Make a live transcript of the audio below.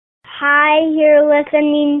Hi, you're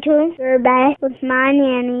listening to Your Best with my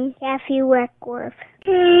nanny, Kathy Weckworth.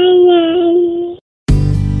 Hi, Nanny.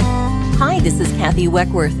 Hi, this is Kathy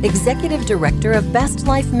Weckworth, Executive Director of Best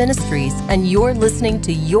Life Ministries, and you're listening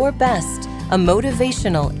to Your Best, a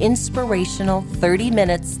motivational, inspirational 30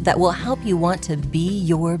 minutes that will help you want to be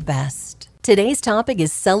your best. Today's topic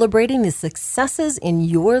is celebrating the successes in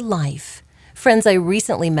your life. Friends, I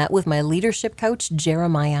recently met with my leadership coach,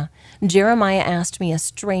 Jeremiah. Jeremiah asked me a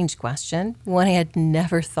strange question, one I had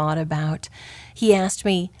never thought about. He asked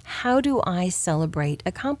me, how do I celebrate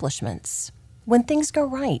accomplishments? When things go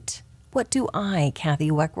right, what do I,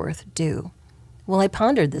 Kathy Weckworth, do? Well, I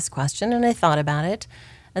pondered this question and I thought about it.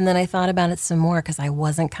 And then I thought about it some more because I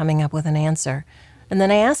wasn't coming up with an answer. And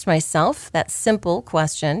then I asked myself that simple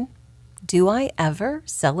question, do I ever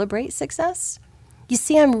celebrate success? You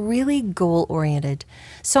see, I'm really goal-oriented,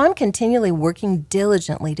 so I'm continually working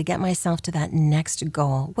diligently to get myself to that next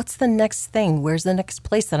goal. What's the next thing? Where's the next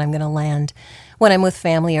place that I'm going to land? When I'm with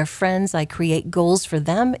family or friends, I create goals for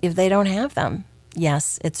them if they don't have them.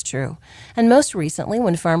 Yes, it's true. And most recently,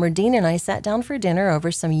 when Farmer Dean and I sat down for dinner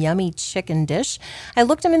over some yummy chicken dish, I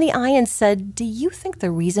looked him in the eye and said, do you think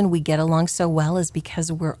the reason we get along so well is because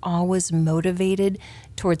we're always motivated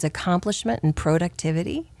towards accomplishment and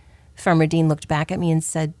productivity? Farmer Dean looked back at me and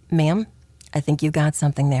said, ma'am, I think you got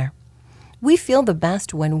something there. We feel the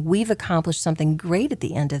best when we've accomplished something great at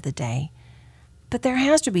the end of the day. But there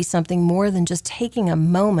has to be something more than just taking a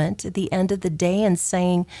moment at the end of the day and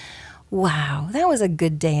saying, wow, that was a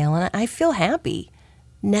good day, Ellen. I feel happy.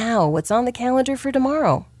 Now, what's on the calendar for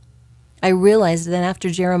tomorrow? I realized that after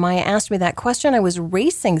Jeremiah asked me that question, I was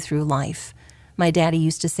racing through life. My daddy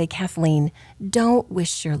used to say, Kathleen, don't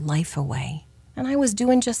wish your life away. And I was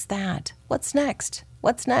doing just that. What's next?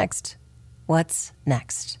 What's next? What's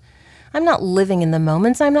next? I'm not living in the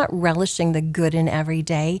moments. I'm not relishing the good in every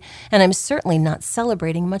day. And I'm certainly not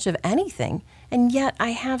celebrating much of anything. And yet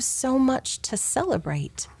I have so much to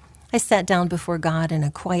celebrate. I sat down before God in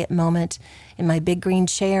a quiet moment in my big green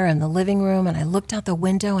chair in the living room, and I looked out the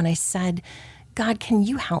window and I said, God, can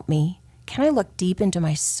you help me? Can I look deep into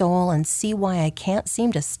my soul and see why I can't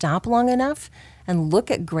seem to stop long enough and look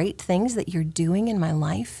at great things that you're doing in my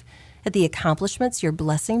life, at the accomplishments you're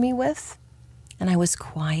blessing me with? And I was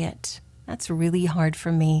quiet. That's really hard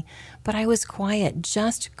for me, but I was quiet,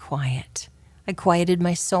 just quiet. I quieted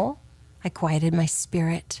my soul. I quieted my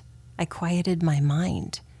spirit. I quieted my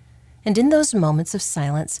mind. And in those moments of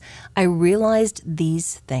silence, I realized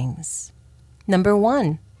these things. Number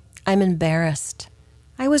one, I'm embarrassed.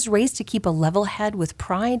 I was raised to keep a level head with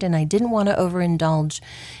pride, and I didn't want to overindulge.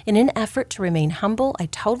 In an effort to remain humble, I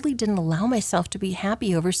totally didn't allow myself to be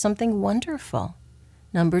happy over something wonderful.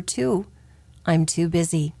 Number two, I'm too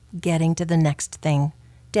busy getting to the next thing.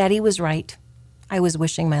 Daddy was right. I was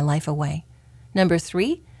wishing my life away. Number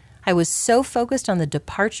three, I was so focused on the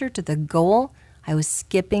departure to the goal, I was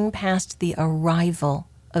skipping past the arrival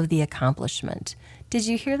of the accomplishment. Did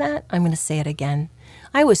you hear that? I'm going to say it again.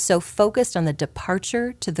 I was so focused on the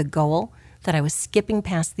departure to the goal that I was skipping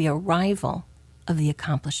past the arrival of the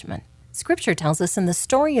accomplishment. Scripture tells us in the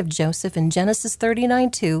story of Joseph in Genesis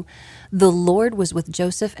 39:2, the Lord was with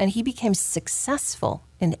Joseph and he became successful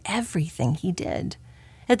in everything he did.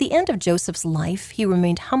 At the end of Joseph's life, he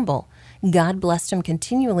remained humble. God blessed him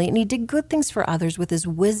continually, and he did good things for others with his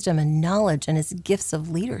wisdom and knowledge and his gifts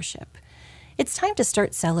of leadership. It's time to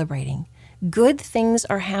start celebrating. Good things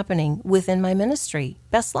are happening within my ministry,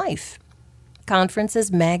 Best Life.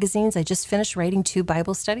 Conferences, magazines, I just finished writing 2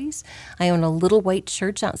 Bible studies. I own a little white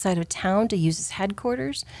church outside of town to use as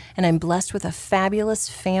headquarters, and I'm blessed with a fabulous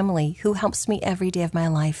family who helps me every day of my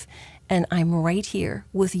life. And I'm right here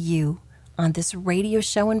with you on this radio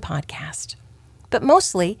show and podcast. But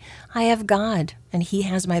mostly, I have God, and He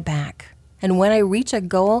has my back. And when I reach a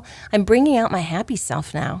goal, I'm bringing out my happy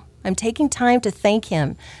self now. I'm taking time to thank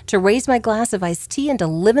Him, to raise my glass of iced tea, and to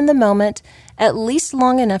live in the moment, at least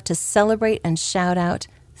long enough to celebrate and shout out,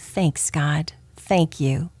 thanks, God. Thank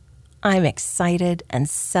you. I'm excited and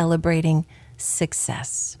celebrating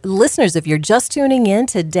success. Listeners, if you're just tuning in,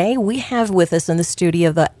 today we have with us in the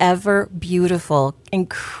studio the ever beautiful,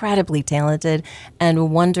 incredibly talented,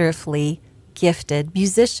 and wonderfully gifted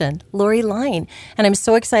musician, Lori Line. And I'm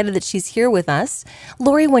so excited that she's here with us.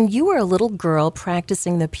 Lori, when you were a little girl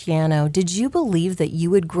practicing the piano, did you believe that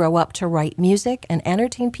you would grow up to write music and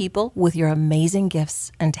entertain people with your amazing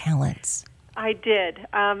gifts and talents? I did.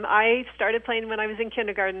 I started playing when I was in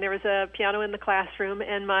kindergarten. There was a piano in the classroom,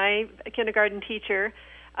 and my kindergarten teacher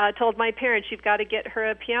told my parents, you've got to get her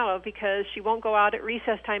a piano because she won't go out at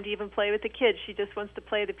recess time to even play with the kids. She just wants to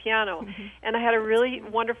play the piano. Mm-hmm. And I had a really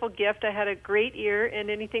wonderful gift. I had a great ear, and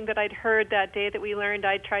anything that I'd heard that day that we learned,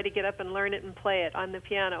 I'd try to get up and learn it and play it on the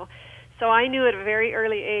piano. So I knew at a very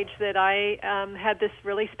early age that I had this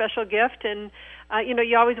really special gift, and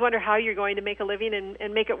you always wonder how you're going to make a living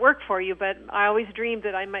and make it work for you, but I always dreamed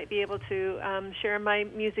that I might be able to share my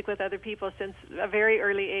music with other people since a very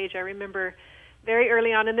early age. I remember very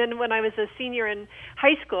early on, and then when I was a senior in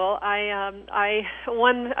high school, I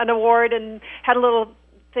won an award and had a little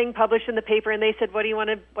thing published in the paper, and they said, what do you want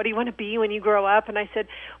to be when you grow up? And I said,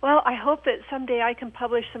 well, I hope that someday I can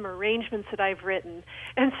publish some arrangements that I've written.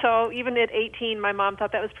 And so even at 18, my mom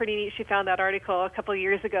thought that was pretty neat. She found that article a couple of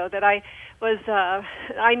years ago that I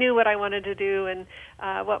knew what I wanted to do and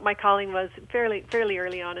what my calling was fairly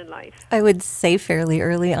early on in life. I would say fairly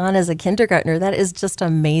early on as a kindergartner. That is just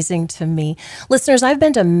amazing to me. Listeners, I've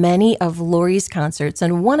been to many of Lori's concerts,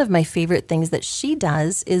 and one of my favorite things that she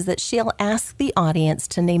does is that she'll ask the audience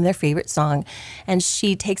to name their favorite song, and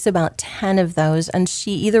she takes about 10 of those, and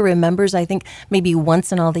she either remembers, I think maybe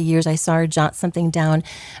once in all the years I saw her jot something down,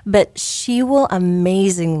 but she will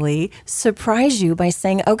amazingly surprise you by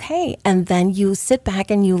saying, okay, and then you sit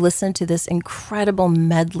back and you listen to this incredible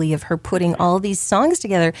medley of her putting all these songs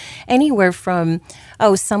together, anywhere from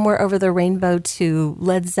Somewhere Over the Rainbow to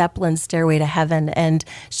Led Zeppelin's Stairway to Heaven, and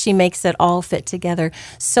she makes it all fit together.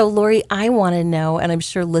 So Lori, I want to know, and I'm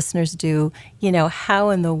sure listeners do,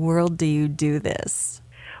 how in the world do you do this?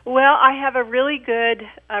 Well, I have a really good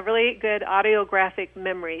audiographic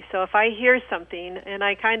memory. So if I hear something and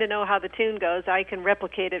I kind of know how the tune goes, I can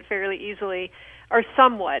replicate it fairly easily or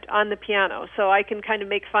somewhat on the piano, so I can kind of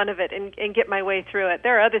make fun of it and get my way through it.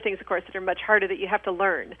 There are other things, of course, that are much harder that you have to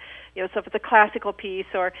learn. So if it's a classical piece,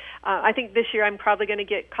 or I think this year I'm probably going to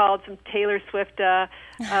get called some Taylor Swift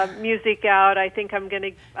music out. I think I'm going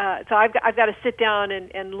to, so I've got to sit down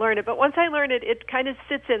and learn it. But once I learn it, it kind of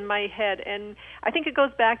sits in my head, and I think it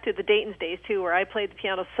goes back to the Dayton's days too, where I played the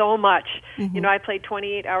piano so much. Mm-hmm. I played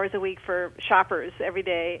 28 hours a week for Shoppers every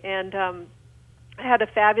day, and I had a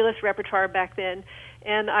fabulous repertoire back then,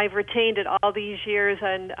 and I've retained it all these years.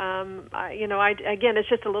 And again, it's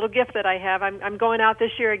just a little gift that I have. I'm going out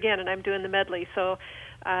this year again, and I'm doing the medley. So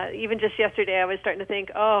even just yesterday, I was starting to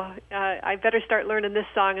think, I better start learning this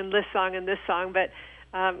song and this song and this song. But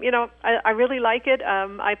I really like it.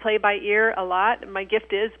 I play by ear a lot. My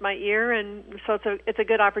gift is my ear, and so it's a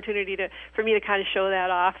good opportunity for me to kind of show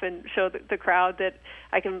that off and show the crowd that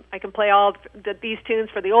I can play all these tunes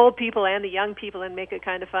for the old people and the young people and make it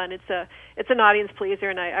kind of fun. It's an audience pleaser,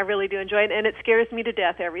 and I really do enjoy it, and it scares me to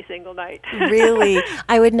death every single night. Really?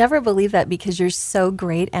 I would never believe that because you're so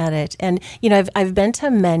great at it. And I've been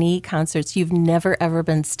to many concerts. You've never ever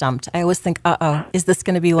been stumped. I always think, is this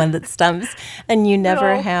going to be one that stumps? And you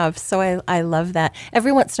never have. So I love that.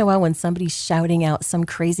 Every once in a while when somebody's shouting out some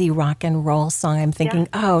crazy rock and roll song, I'm thinking,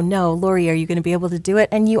 oh no, Lori, are you going to be able to do it?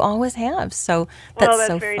 And you always have. So that's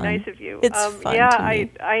so very fun. Nice of you. It's fun to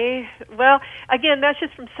me. Well, again, that's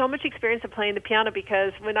just from so much experience of playing the piano,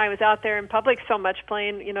 because when I was out there in public so much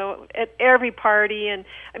playing, at every party, and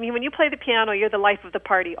I mean, when you play the piano, you're the life of the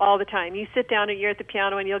party all the time. You sit down and you're at the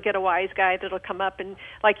piano, and you'll get a wise guy that'll come up, and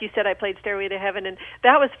like you said, I played Stairway to Heaven, and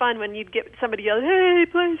that was fun when you'd get somebody yell, hey,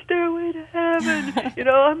 play Stairway to Heaven.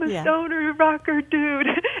 I'm a stoner rocker dude.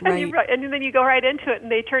 And then you go right into it,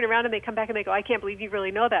 and they turn around and they come back and they go, I can't believe you really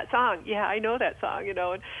know that song. Yeah, I know that song,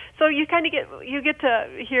 And so you kind of get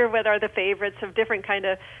to hear what are the favorites of different kind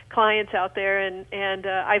of clients out there, and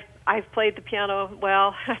I've played the piano.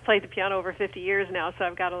 Well, I've played the piano over 50 years now, so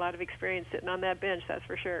I've got a lot of experience sitting on that bench. That's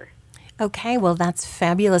for sure. Okay, well, that's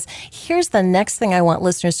fabulous. Here's the next thing I want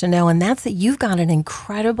listeners to know, and that's that you've got an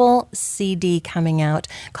incredible CD coming out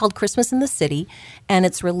called Christmas in the City, and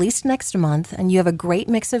it's released next month, and you have a great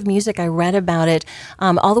mix of music. I read about it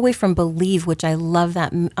all the way from Believe, which I love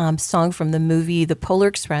that song from the movie The Polar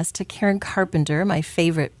Express, to Karen Carpenter, my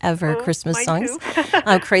favorite ever Christmas songs,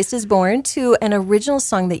 Christ is Born, to an original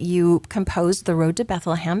song that you composed, The Road to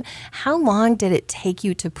Bethlehem. How long did it take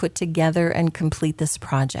you to put together and complete this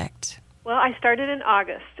project? Well, I started in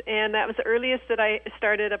August, and that was the earliest that I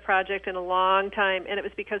started a project in a long time, and it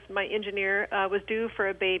was because my engineer was due for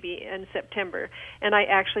a baby in September, and I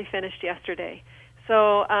actually finished yesterday.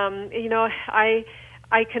 So, I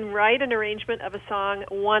can write an arrangement of a song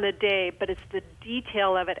one a day, but it's the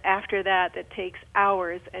detail of it after that takes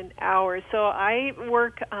hours and hours. So I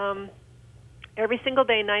work every single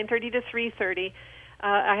day, 9:30 to 3:30.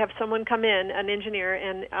 I have someone come in, an engineer,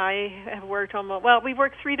 and I have worked we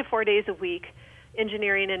work 3 to 4 days a week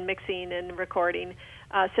engineering and mixing and recording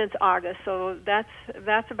since August. So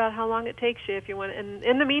that's about how long it takes you if you want. And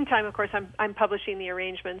in the meantime, of course, I'm publishing the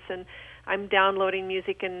arrangements and I'm downloading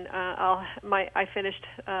music, and I finished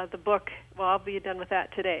the book. Well, I'll be done with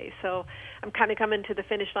that today. So I'm kind of coming to the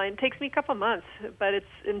finish line. It takes me a couple months, but it's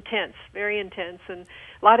intense, very intense, and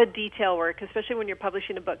a lot of detail work, especially when you're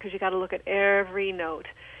publishing a book, because you got to look at every note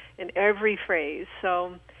and every phrase.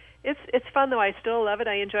 So it's fun, though. I still love it.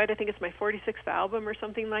 I enjoy it. I think it's my 46th album or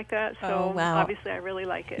something like that. So Obviously I really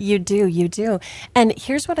like it. You do. And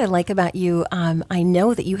here's what I like about you. I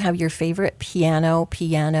know that you have your favorite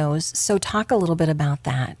pianos. So talk a little bit about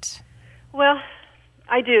that. Well,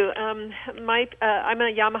 I do. I'm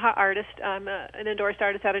a Yamaha artist. I'm an endorsed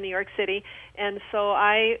artist out of New York City, and so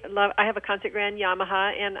I have a concert grand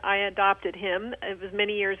Yamaha, and I adopted him. It was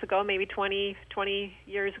many years ago, maybe 20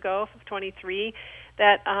 years ago, 23,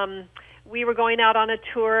 that we were going out on a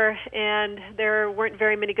tour, and there weren't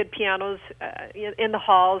very many good pianos in the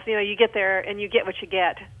halls. You know, you get there, and you get what you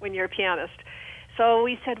get when you're a pianist. So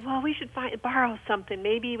we said, well, we should borrow something.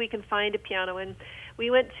 Maybe we can find a piano. And we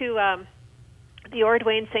went to the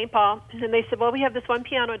Ordway in St. Paul, and they said, well, we have this one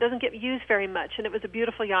piano. It doesn't get used very much, and it was a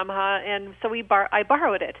beautiful Yamaha, and so I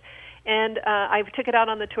borrowed it. And I took it out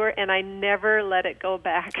on the tour, and I never let it go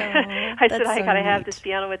back. I said, I got to have this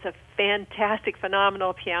piano. It's a fantastic,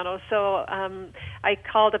 phenomenal piano. So I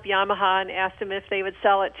called up Yamaha and asked them if they would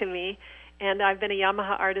sell it to me. And I've been a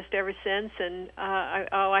Yamaha artist ever since. And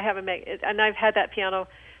I've had that piano.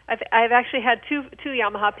 I've actually had two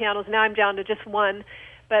Yamaha pianos. Now I'm down to just one.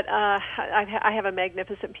 But I have a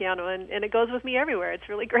magnificent piano, and it goes with me everywhere. It's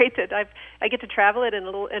really great that I get to travel it in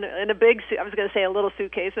a big. I was going to say a little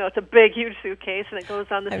suitcase. No, it's a big, huge suitcase, and it goes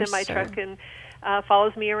on the semi truck and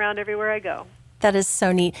follows me around everywhere I go. That is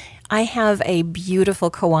so neat. I have a beautiful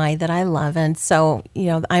Kawai that I love, and so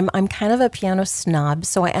I'm kind of a piano snob,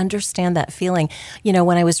 so I understand that feeling.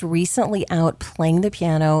 When I was recently out playing the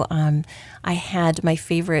piano, I had my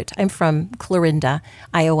favorite. I'm from Clarinda,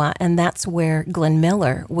 Iowa, and that's where Glenn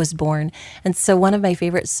Miller was born. And so one of my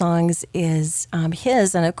favorite songs is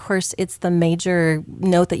his, and of course it's the major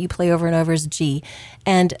note that you play over and over is G.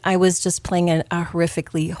 And I was just playing a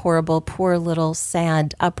horrifically horrible, poor little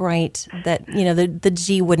sad upright that the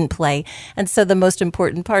G wouldn't play. And so the most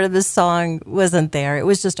important part of the song wasn't there. It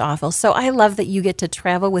was just awful. So I love that you get to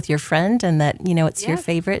travel with your friend and that, it's your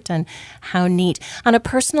favorite, and how neat. On a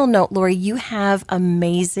personal note, Lori, you have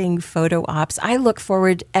amazing photo ops. I look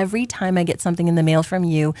forward every time I get something in the mail from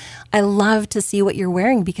you. I love to see what you're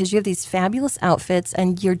wearing because you have these fabulous outfits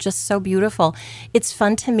and you're just so beautiful. It's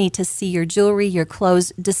fun to me to see your jewelry, your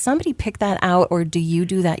clothes. Does somebody pick that out, or do you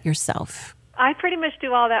do that yourself? I pretty much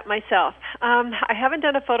do all that myself. I haven't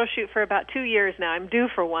done a photo shoot for about 2 years now. I'm due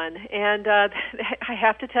for one. And I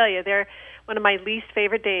have to tell you, they're one of my least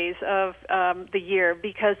favorite days of the year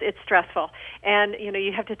because it's stressful. And,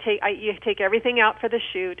 you have to take everything out for the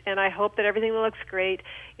shoot, and I hope that everything looks great.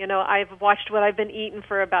 I've watched what I've been eating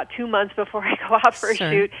for about 2 months before I go out for a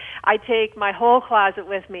shoot. I take my whole closet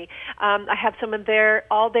with me. I have someone there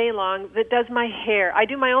all day long that does my hair. I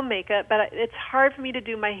do my own makeup, but it's hard for me to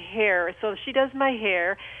do my hair, so she does my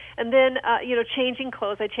hair. And then, changing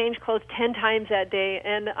clothes. I change clothes 10 times that day,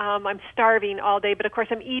 and I'm starving all day. But, of course,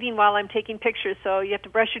 I'm eating while I'm taking pictures, so you have to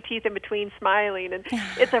brush your teeth in between smiling. And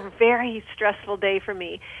it's a very stressful day for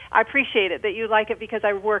me. I appreciate it that you like it because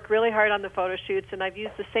I work really hard on the photo shoots, and I've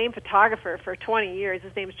used the same photographer for 20 years.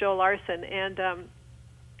 His name's Joe Larson. And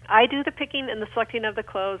I do the picking and the selecting of the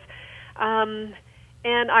clothes. And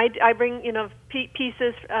I bring,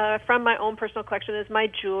 pieces from my own personal collection as my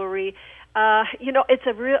jewelry.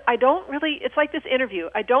 It's like this interview.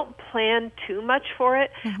 I don't plan too much for it.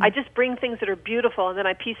 Mm-hmm. I just bring things that are beautiful, and then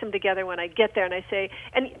I piece them together when I get there, and I say,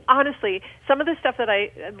 and honestly, some of the stuff that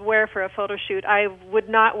I wear for a photo shoot, I would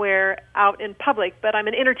not wear out in public, but I'm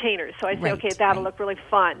an entertainer, so I say, okay, that'll look really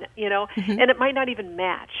fun, mm-hmm. and it might not even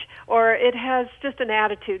match, or it has just an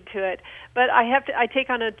attitude to it, but I take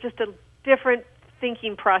on just a different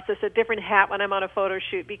thinking process, a different hat when I'm on a photo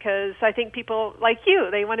shoot, because I think people like you,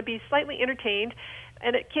 they want to be slightly entertained,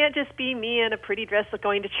 and it can't just be me in a pretty dress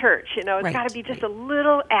going to church. It's got to be just a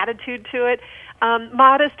little attitude to it,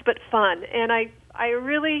 modest but fun. And I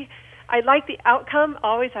like the outcome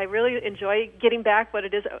always. I really enjoy getting back what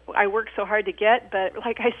it is I work so hard to get. But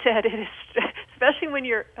like I said, it is, especially when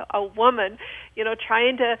you're a woman,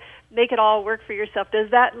 trying to make it all work for yourself. Does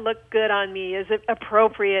that look good on me? Is it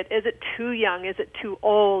appropriate? Is it too young? Is it too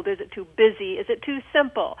old? Is it too busy? Is it too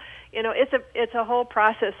simple? It's a whole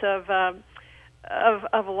process of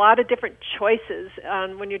of a lot of different choices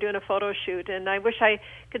when you're doing a photo shoot, and I wish I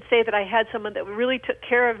could say that I had someone that really took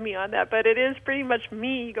care of me on that, but it is pretty much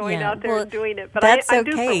me going out there and doing it. But I'm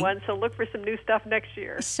due for one, so look for some new stuff next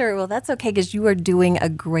year. Sure, well, that's okay because you are doing a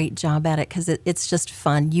great job at it because it's just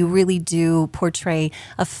fun. You really do portray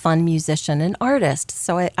a fun musician, an artist,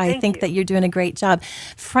 so I think that you're doing a great job.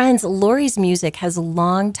 Friends, Lori's music has a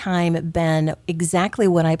long time been exactly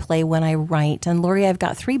what I play when I write, and Lori, I've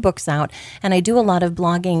got 3 books out, and I do a lot of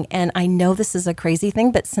blogging, and I know this is a crazy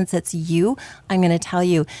thing, but since it's you, I'm going to tell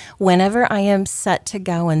you, whenever I am set to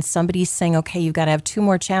go and somebody's saying, okay, you've got to have 2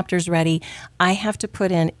 more chapters ready, I have to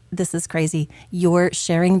put in, this is crazy, you're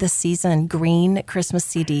sharing the season green Christmas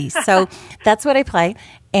CD. So that's what I play.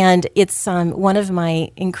 And it's one of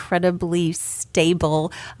my incredibly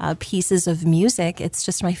stable pieces of music. It's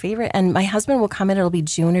just my favorite. And my husband will come in, it'll be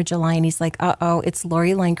June or July, and he's like, uh-oh, it's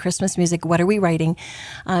Lori Line Christmas music. What are we writing?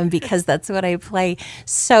 Because that's what I play.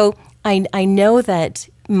 So I know that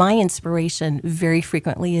my inspiration very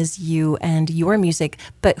frequently is you and your music,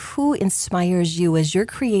 but who inspires you as you're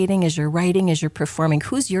creating, as you're writing, as you're performing?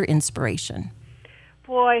 Who's your inspiration?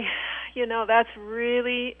 Boy, that's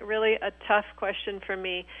really, really a tough question for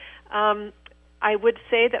me. I would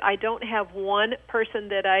say that I don't have one person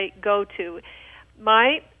that I go to.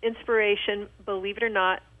 My inspiration, believe it or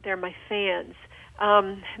not, they're my fans.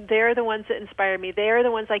 They're the ones that inspire me. They're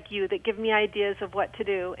the ones like you that give me ideas of what to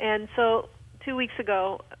do. And so 2 weeks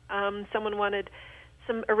ago, someone wanted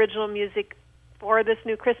some original music for this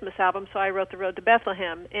new Christmas album, so I wrote The Road to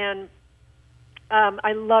Bethlehem. And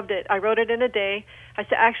I loved it. I wrote it in a day. I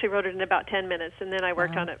actually wrote it in about 10 minutes, and then I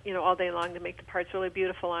worked on it, all day long to make the parts really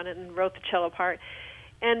beautiful on it, and wrote the cello part.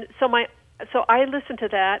 And so I listened to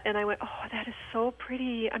that, and I went, oh, that is so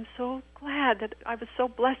pretty. I'm so glad that I was so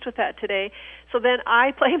blessed with that today. So then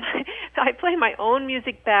I play my own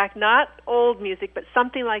music back, not old music, but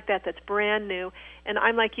something like that that's brand new. And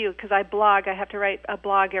I'm like you, because I blog. I have to write a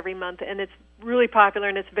blog every month, and it's really popular,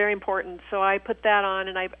 and it's very important. So I put that on,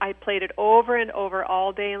 and I played it over and over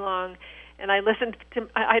all day long. And I listened to,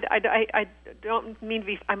 I don't mean to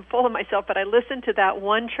be, I'm full of myself, but I listened to that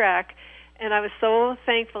one track, and I was so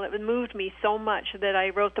thankful. It moved me so much that I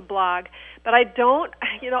wrote the blog. But I don't,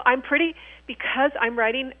 because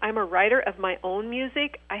I'm a writer of my own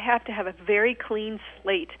music, I have to have a very clean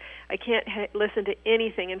slate. I can't listen to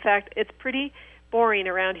anything. In fact, it's pretty boring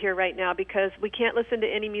around here right now because we can't listen to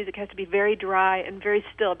any music. It has to be very dry and very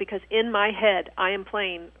still because in my head I am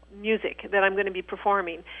playing music that I'm going to be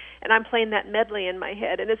performing, and I'm playing that medley in my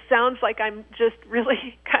head, and it sounds like I'm just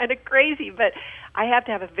really kind of crazy, but I have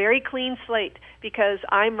to have a very clean slate because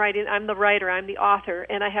I'm the writer, I'm the author,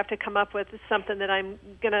 and I have to come up with something that I'm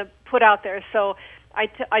going to put out there. So I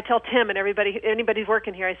tell Tim and anybody's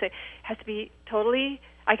working here, I say, it has to be totally,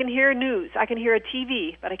 I can hear news, I can hear a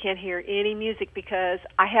TV, but I can't hear any music because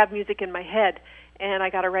I have music in my head, and I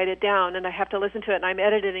got to write it down, and I have to listen to it, and I'm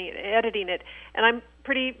editing it, and I'm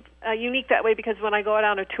pretty unique that way because when I go out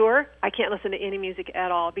on a tour, I can't listen to any music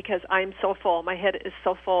at all because I'm so full. My head is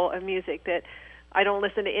so full of music that I don't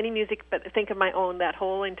listen to any music but think of my own that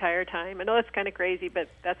whole entire time. I know that's kind of crazy, but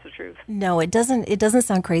that's the truth. No, it doesn't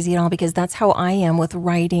sound crazy at all because that's how I am with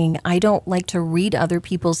writing. I don't like to read other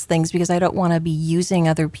people's things because I don't want to be using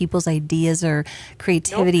other people's ideas or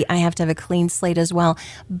creativity. Nope. I have to have a clean slate as well.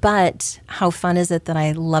 But how fun is it that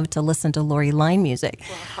I love to listen to Lori Line music?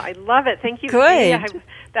 Well, I love it. Thank you. Good.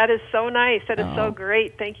 That is so nice. That is so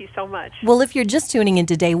great. Thank you so much. Well, if you're just tuning in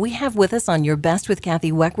today, we have with us on Your Best with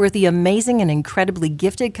Kathy Weckworth the amazing and incredibly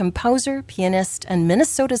gifted composer, pianist, and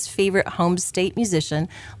Minnesota's favorite home state musician,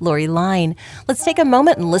 Lori Line. Let's take a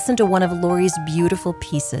moment and listen to one of Lori's beautiful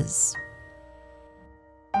pieces.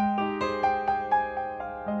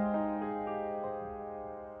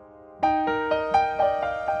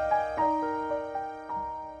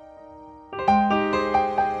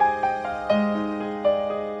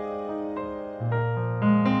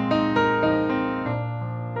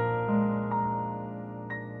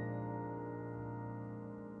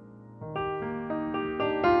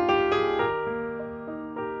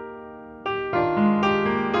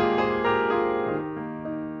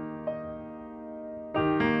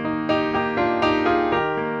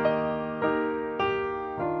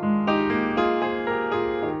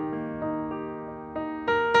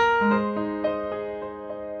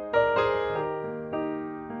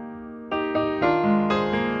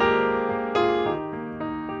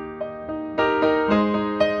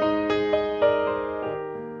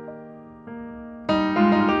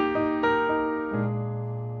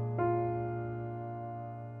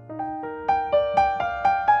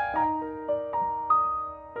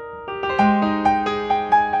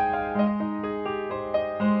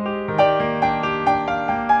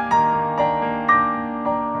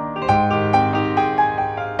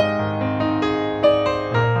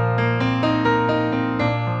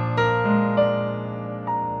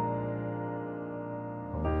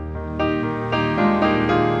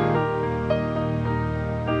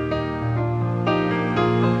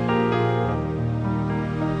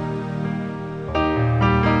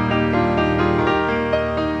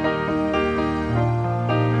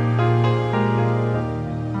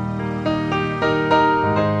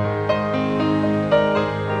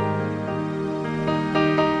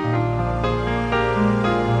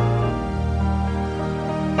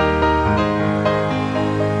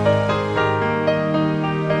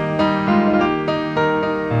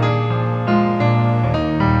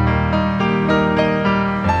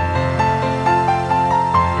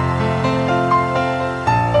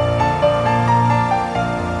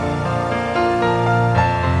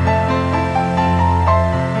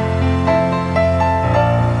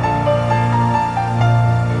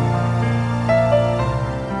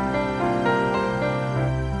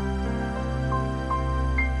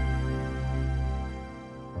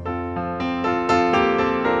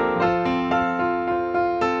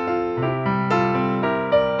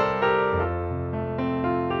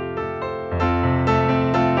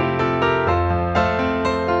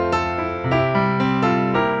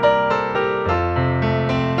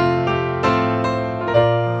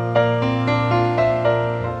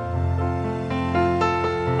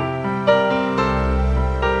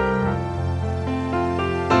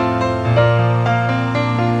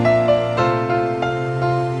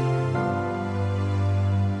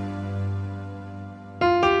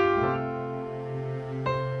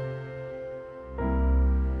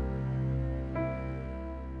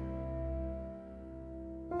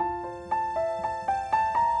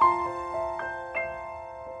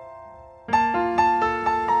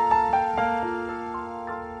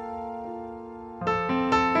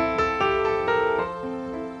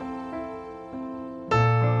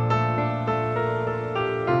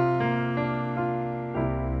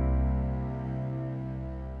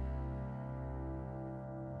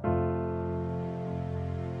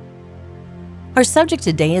 Our subject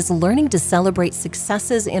today is learning to celebrate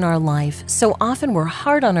successes in our life. So often we're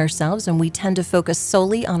hard on ourselves and we tend to focus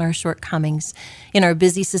solely on our shortcomings. In our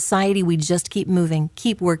busy society, we just keep moving,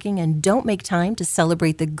 keep working, and don't make time to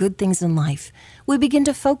celebrate the good things in life. We begin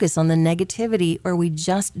to focus on the negativity, or we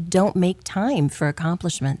just don't make time for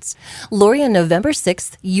accomplishments. Lori, on November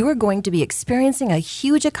 6th, you are going to be experiencing a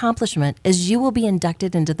huge accomplishment as you will be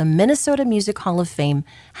inducted into the Minnesota Music Hall of Fame.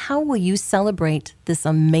 How will you celebrate this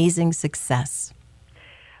amazing success?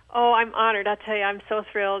 Oh, I'm honored. I'll tell you, I'm so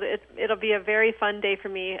thrilled. It'll be a very fun day for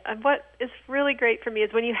me. And what is really great for me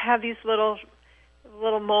is when you have these little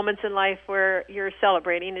moments in life where you're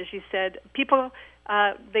celebrating, as you said, people,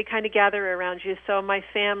 they kind of gather around you. So my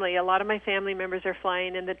family, a lot of my family members are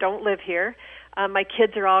flying in that don't live here. My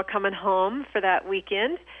kids are all coming home for that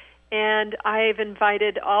weekend. And I've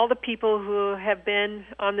invited all the people who have been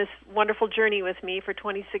on this wonderful journey with me for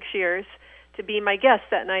 26 years to be my guests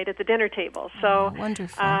that night at the dinner table. So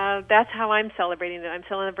wonderful. That's how I'm celebrating it. I'm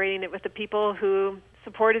celebrating it with the people who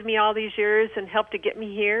supported me all these years and helped to get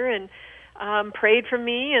me here and prayed for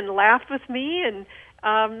me and laughed with me and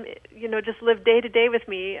just lived day to day with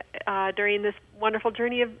me during this wonderful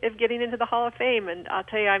journey of getting into the Hall of Fame. And I'll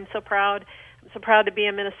tell you, I'm so proud. I'm so proud to be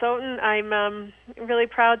a Minnesotan. I'm really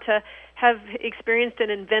proud to have experienced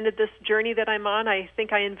and invented this journey that I'm on. I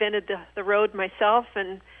think I invented the road myself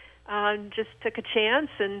and just took a chance.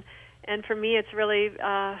 And for me, it's really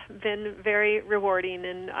been very rewarding.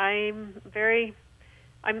 And I'm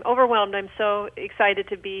overwhelmed. I'm so excited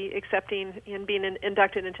to be accepting and being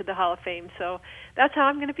inducted into the Hall of Fame. So that's how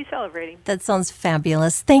I'm going to be celebrating. That sounds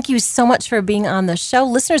fabulous. Thank you so much for being on the show.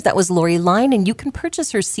 Listeners, that was Lori Line, and you can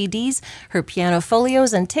purchase her CDs, her piano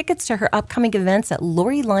folios, and tickets to her upcoming events at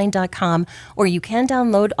loriline.com, or you can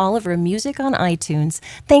download all of her music on iTunes.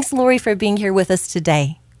 Thanks, Lori, for being here with us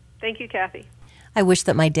today. Thank you, Kathy. I wish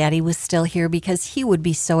that my daddy was still here because he would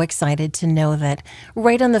be so excited to know that.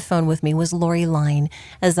 Right on the phone with me was Lori Line.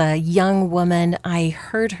 As a young woman, I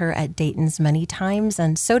heard her at Dayton's many times,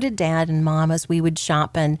 and so did Dad and Mom as we would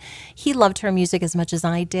shop, and he loved her music as much as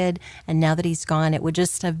I did, and now that he's gone, it would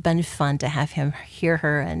just have been fun to have him hear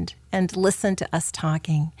her and listen to us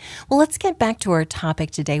talking. Well, let's get back to our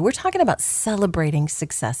topic today. We're talking about celebrating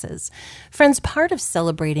successes. Friends, part of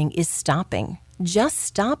celebrating is stopping. Just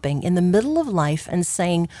stopping in the middle of life and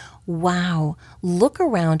saying, wow, look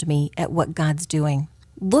around me at what God's doing.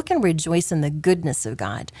 Look and rejoice in the goodness of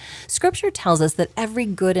God. Scripture tells us that every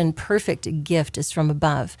good and perfect gift is from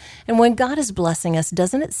above. And when God is blessing us,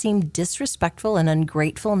 doesn't it seem disrespectful and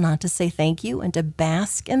ungrateful not to say thank you and to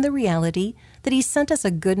bask in the reality that He sent us a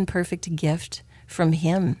good and perfect gift from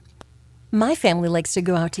Him? My family likes to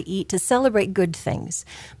go out to eat to celebrate good things.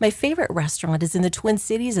 My favorite restaurant is in the Twin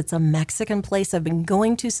Cities. It's a Mexican place I've been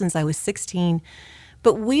going to since I was 16.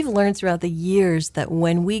 But we've learned throughout the years that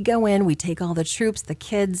when we go in, we take all the troops, the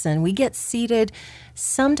kids, and we get seated.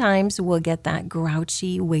 Sometimes we'll get that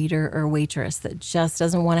grouchy waiter or waitress that just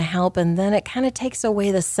doesn't want to help, and then it kind of takes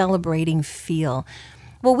away the celebrating feel.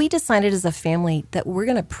 Well, we decided as a family that we're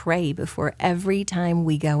going to pray before every time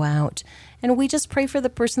we go out. And we just pray for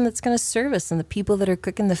the person that's going to serve us and the people that are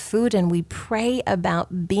cooking the food. And we pray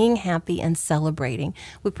about being happy and celebrating.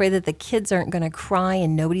 We pray that the kids aren't going to cry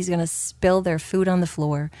and nobody's going to spill their food on the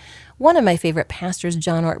floor. One of my favorite pastors,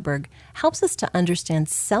 John Ortberg, helps us to understand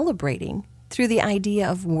celebrating through the idea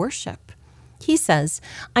of worship. He says,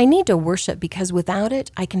 I need to worship because without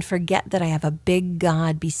it, I can forget that I have a big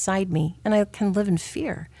God beside me and I can live in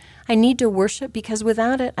fear. I need to worship because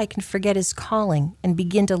without it, I can forget His calling and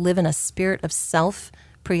begin to live in a spirit of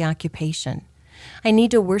self-preoccupation. I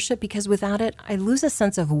need to worship because without it, I lose a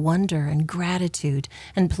sense of wonder and gratitude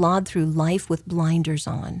and plod through life with blinders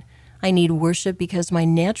on. I need worship because my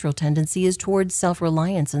natural tendency is towards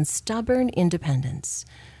self-reliance and stubborn independence.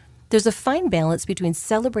 There's a fine balance between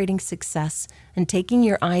celebrating success and taking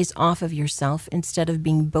your eyes off of yourself instead of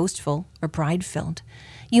being boastful or pride-filled.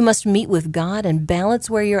 You must meet with God and balance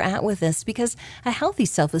where you're at with this because a healthy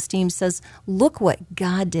self-esteem says, look what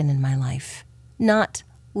God did in my life, not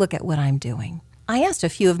look at what I'm doing. I asked a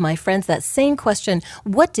few of my friends that same question,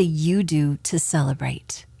 what do you do to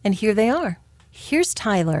celebrate? And here they are. Here's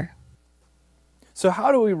Tyler. So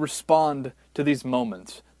how do we respond to these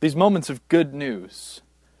moments of good news?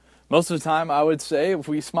 Most of the time, I would say, if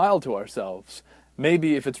we smile to ourselves.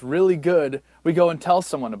 Maybe if it's really good, we go and tell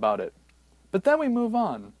someone about it. But then we move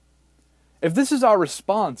on. If this is our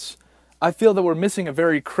response, I feel that we're missing a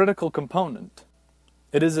very critical component.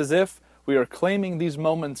 It is as if we are claiming these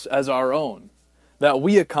moments as our own, that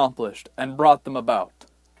we accomplished and brought them about.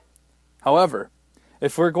 However,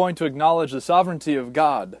 if we're going to acknowledge the sovereignty of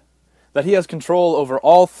God, that He has control over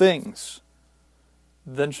all things,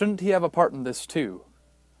 then shouldn't he have a part in this too?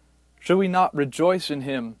 Should we not rejoice in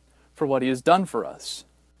him for what he has done for us?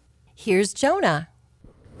 Here's Jonah.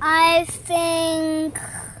 I think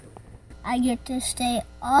I get to stay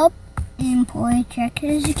up and play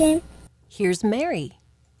checkers again. Here's Mary.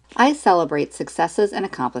 I celebrate successes and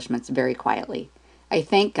accomplishments very quietly. I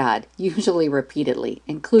thank God, usually repeatedly,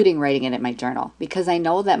 including writing it in my journal, because I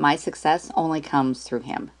know that my success only comes through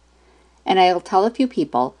him. And I'll tell a few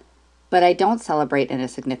people, but I don't celebrate in a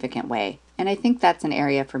significant way, and I think that's an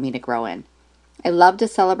area for me to grow in. I love to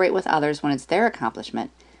celebrate with others when it's their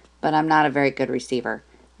accomplishment, but I'm not a very good receiver,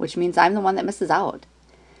 which means I'm the one that misses out.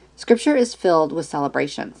 Scripture is filled with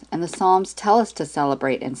celebrations, and the Psalms tell us to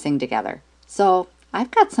celebrate and sing together. So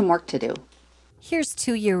I've got some work to do. Here's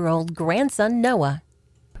 2-year-old grandson Noah.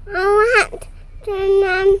 I want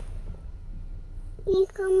to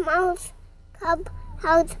Mickey Mouse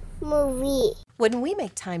Clubhouse movie. When we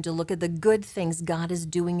make time to look at the good things God is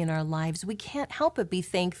doing in our lives, we can't help but be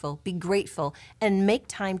thankful, be grateful, and make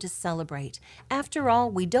time to celebrate. After all,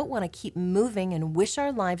 we don't want to keep moving and wish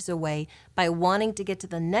our lives away by wanting to get to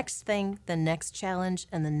the next thing, the next challenge,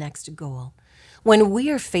 and the next goal. When we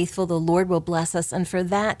are faithful, the Lord will bless us, and for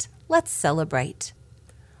that, let's celebrate.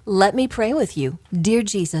 Let me pray with you. Dear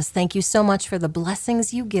Jesus, thank you so much for the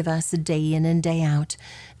blessings you give us day in and day out.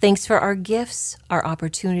 Thanks for our gifts, our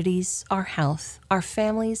opportunities, our health, our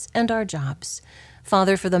families, and our jobs.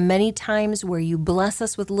 Father, for the many times where you bless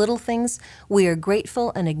us with little things, we are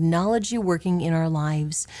grateful and acknowledge you working in our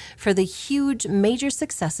lives. For the huge, major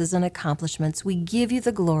successes and accomplishments, we give you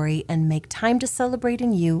the glory and make time to celebrate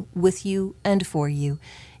in you, with you, and for you.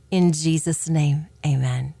 In Jesus' name,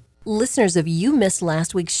 amen. Listeners, if you missed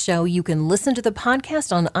last week's show, you can listen to the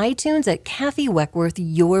podcast on iTunes at Kathy Weckworth,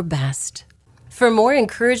 Your Best. For more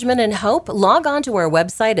encouragement and hope, log on to our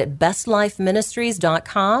website at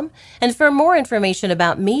bestlifeministries.com. And for more information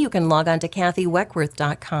about me, you can log on to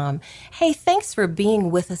kathyweckworth.com. Hey, thanks for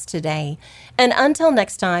being with us today. And until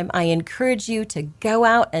next time, I encourage you to go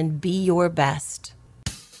out and be your best.